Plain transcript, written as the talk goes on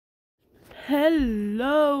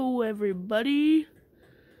Hello, everybody.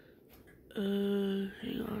 Hang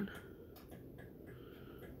on.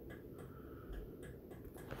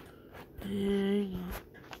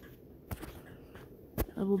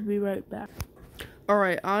 I will be right back.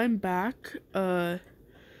 Alright, I'm back. Yeah,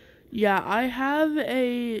 I have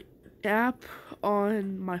a app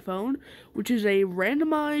on my phone, which is a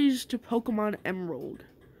randomized Pokemon Emerald.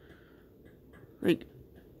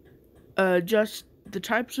 Just the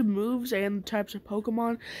types of moves and the types of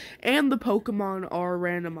Pokemon, and the Pokemon are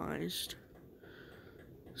randomized.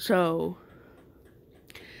 So,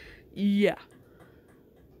 yeah.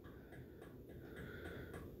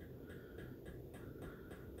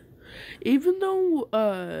 Even though,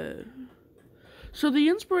 so the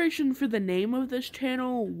inspiration for the name of this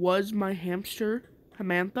channel was my hamster,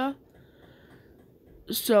 Samantha.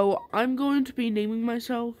 So I'm going to be naming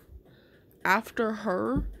myself after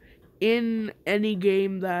her in any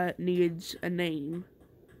game that needs a name.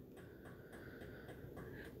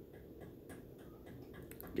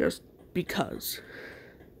 Just because.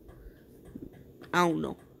 I don't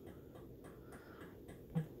know.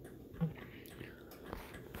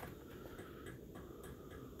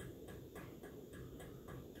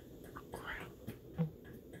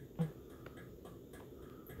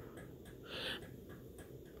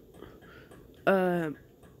 I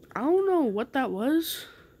don't know what that was.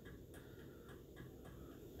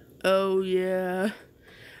 Oh, yeah.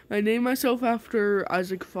 I named myself after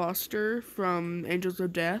Isaac Foster from Angels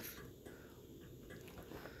of Death.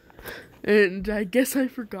 And I guess I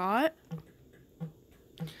forgot.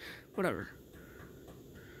 Whatever.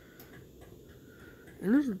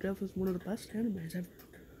 Angels of Death is one of the best animes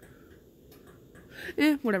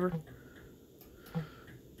ever. Whatever.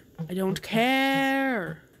 I don't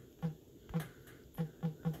care.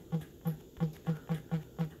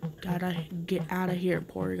 Gotta get out of here,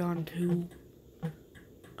 Porygon 2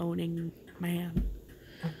 owning man.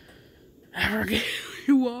 I forget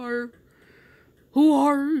who you are. Who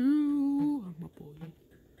are you? I'm a boy.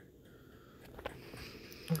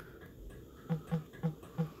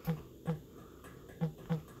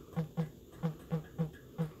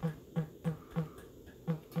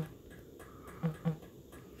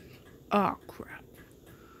 Oh, crap.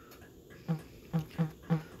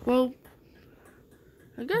 Well,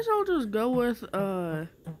 I guess I'll just go with,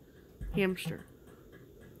 hamster.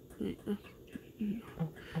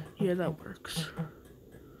 Yeah, that works.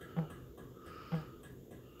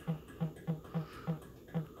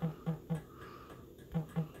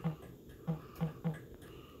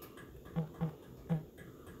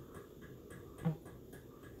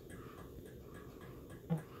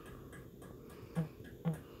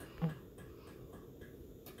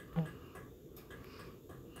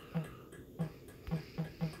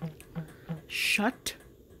 Shut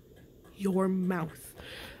your mouth.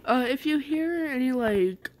 If you hear any,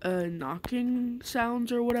 knocking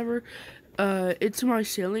sounds or whatever, it's my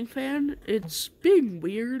ceiling fan. It's being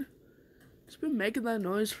weird. It's been making that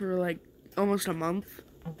noise for, almost a month.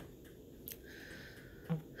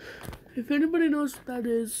 If anybody knows what that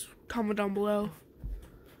is, comment down below.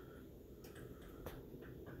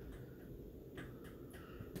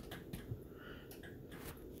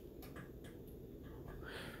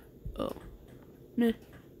 Oh. Meh.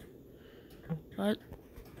 What?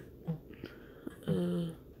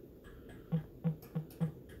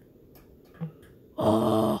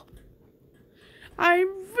 Oh. I'm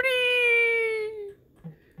free!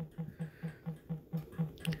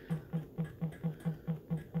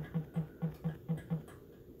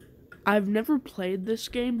 I've never played this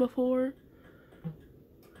game before,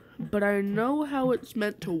 but I know how it's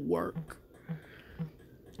meant to work.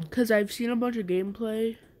 Because I've seen a bunch of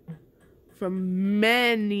gameplay from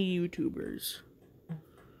many YouTubers.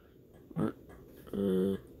 What?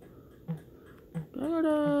 I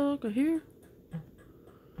gotta go here.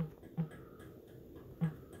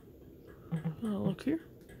 Look here.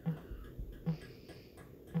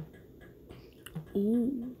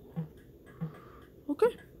 Ooh.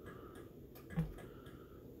 Okay.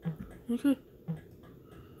 Okay.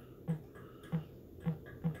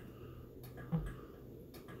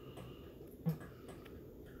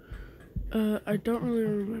 I don't really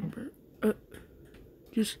remember.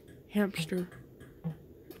 Just hamster.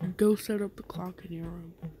 Go set up the clock in your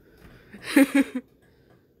room.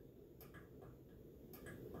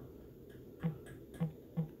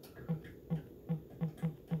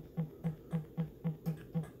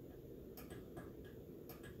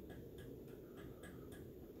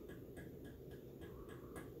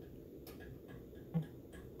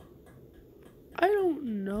 I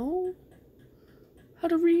don't know how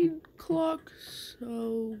to read clocks,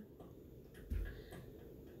 so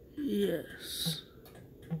Yes.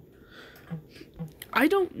 I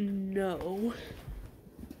don't know.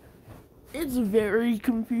 It's very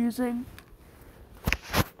confusing.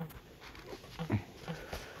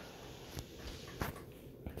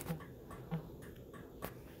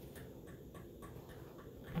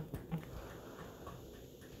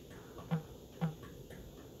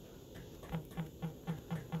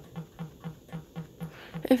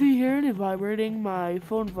 If you hear any vibrating, my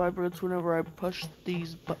phone vibrates whenever I push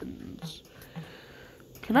these buttons.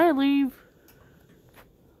 Can I leave?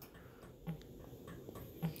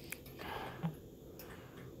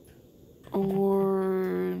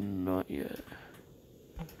 Or not yet?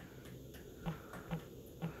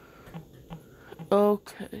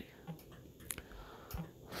 Okay.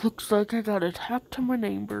 Looks like I gotta talk to my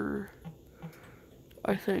neighbor.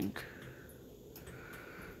 I think.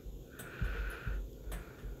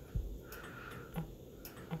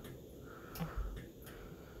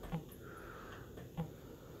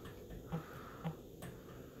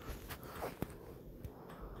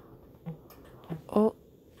 Oh.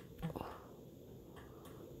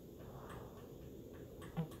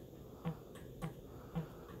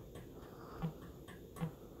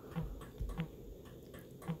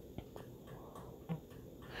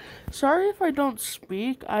 Sorry if I don't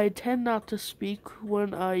speak. I tend not to speak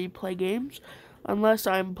when I play games, unless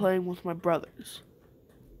I'm playing with my brothers.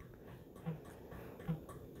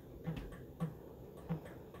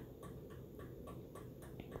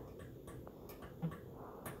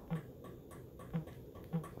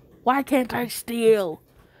 Why can't I steal?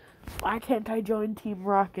 Why can't I join Team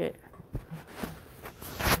Rocket?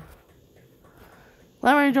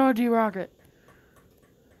 Let me join Team Rocket.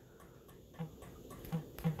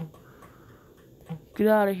 Get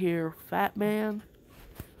out of here, fat man.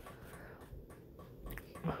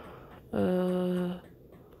 Where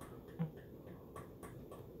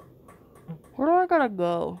do I gotta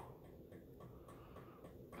go?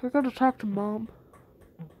 I gotta talk to Mom.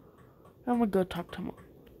 I'm gonna go talk to Mom.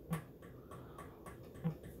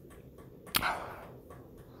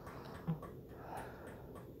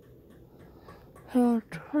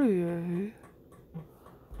 Okay.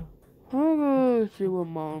 I'm gonna see what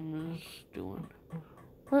Mom is doing.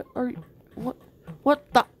 What are you?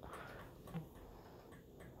 What the?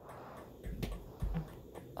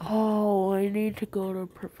 Oh, I need to go to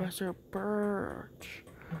Professor Birch.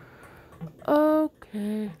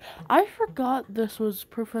 Okay. I forgot this was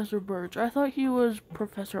Professor Birch. I thought he was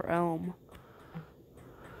Professor Elm.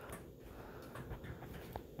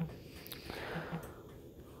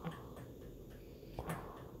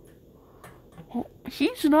 Oh,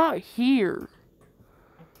 he's not here.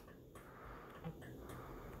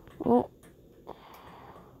 Oh.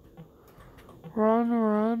 Run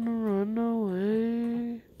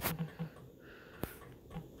away.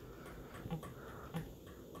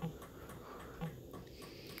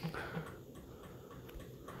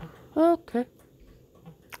 Okay.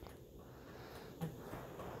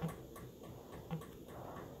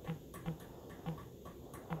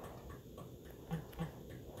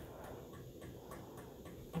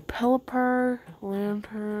 Pelipper,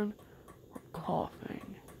 lantern, or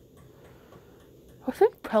coughing. I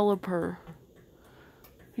think Pelipper.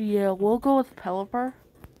 Yeah, we'll go with Pelipper.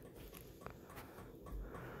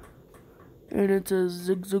 And it's a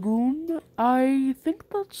Zigzagoon. I think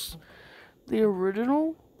that's the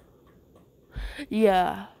original.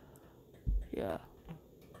 Yeah. Yeah.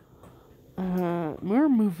 Mirror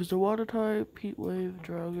Move is a water type. Heat Wave,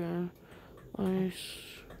 Dragon, Ice,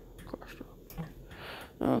 Class Drop.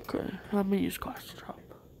 Okay, I'm gonna use Class Drop.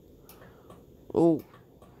 Oh.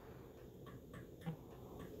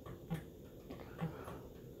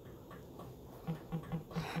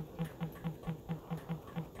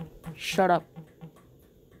 Shut up.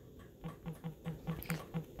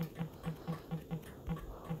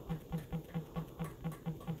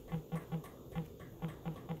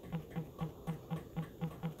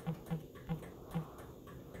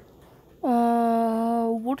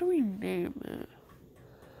 What do we name it?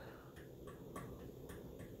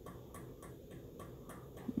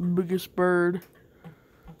 Biggest bird.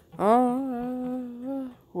 Wait,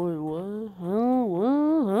 what?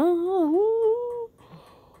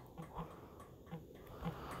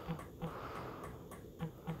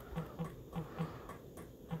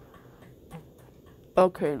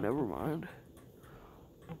 Okay, never mind.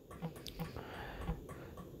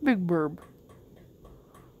 Big Burb.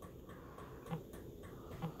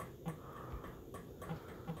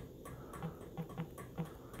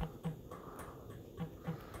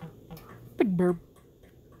 Big Burb.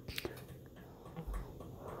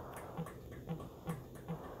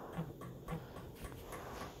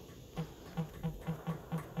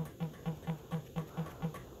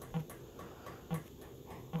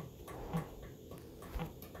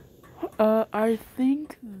 I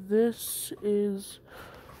think this is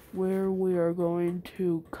where we are going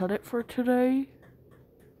to cut it for today.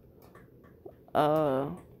 Wait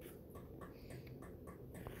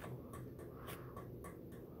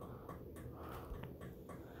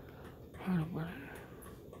a minute.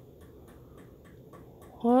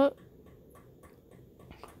 What?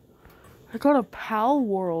 I got a Pal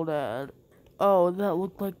World ad. Oh, that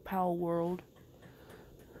looked like Pal World.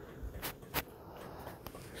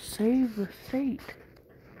 Save the state.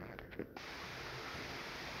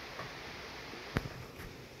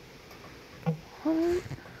 What?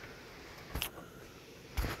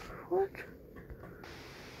 What?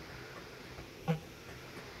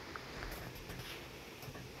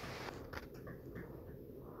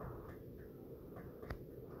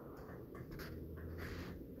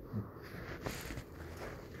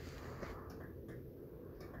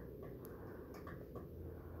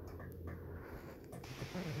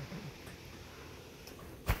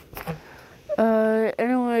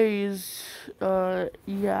 Anyways,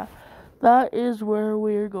 yeah, that is where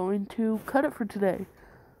we're going to cut it for today.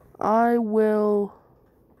 I will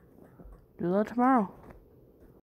do that tomorrow.